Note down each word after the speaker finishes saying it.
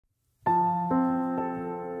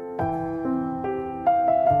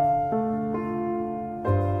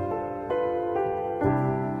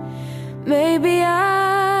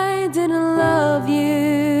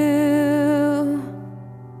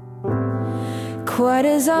quite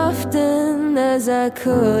as often as I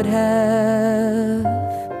could have.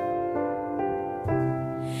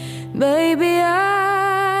 Maybe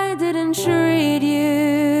I didn't treat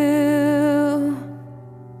you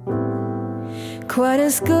quite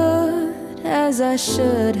as good as I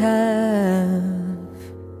should have.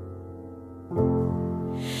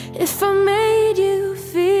 If I made you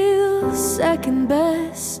feel second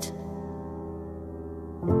best,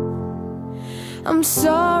 I'm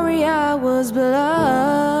sorry I was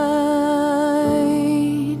blind.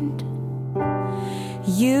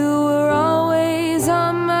 You were always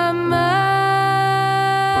on my mind.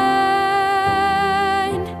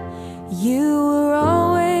 You were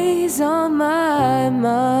always on my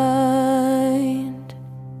mind.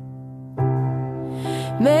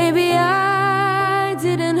 Maybe I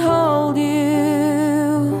didn't hold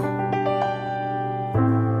you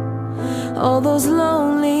all those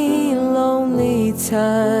lonely, lonely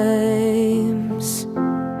times.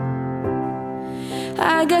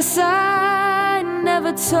 I guess I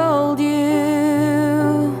never told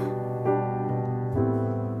you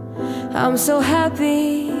I'm so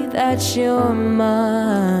happy that you're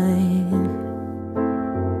mine.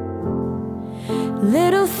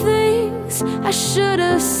 Little things I should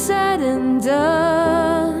have said and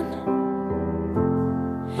done,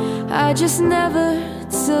 I just never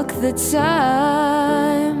took the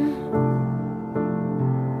time.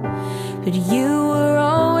 But you were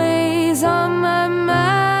always on my mind.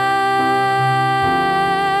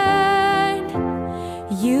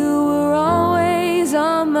 You were always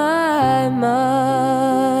on my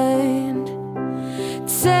mind.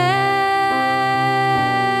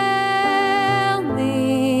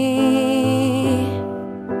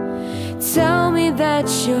 Tell me that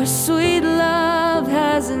your sweet love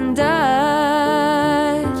hasn't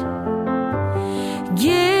died.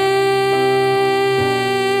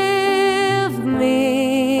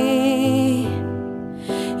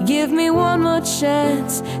 Give me one more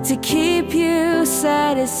chance to keep you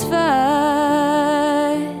satisfied.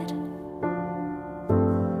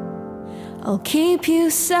 I'll keep you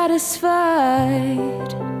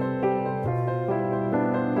satisfied.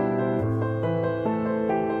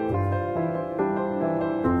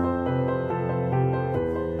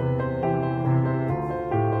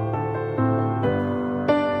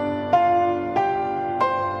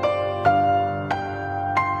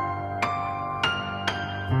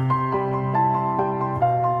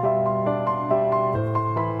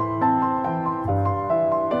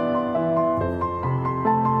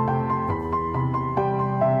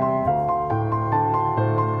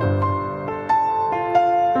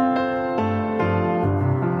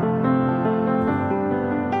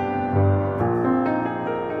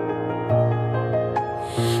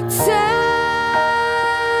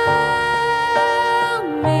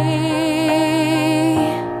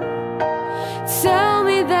 Tell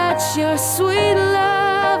me that your sweet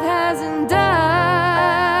love hasn't died.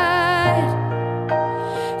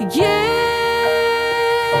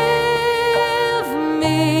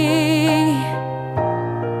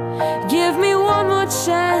 Give me one more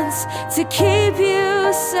chance to keep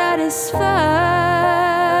you satisfied.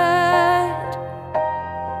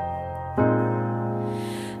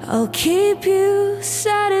 I'll keep you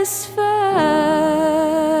satisfied.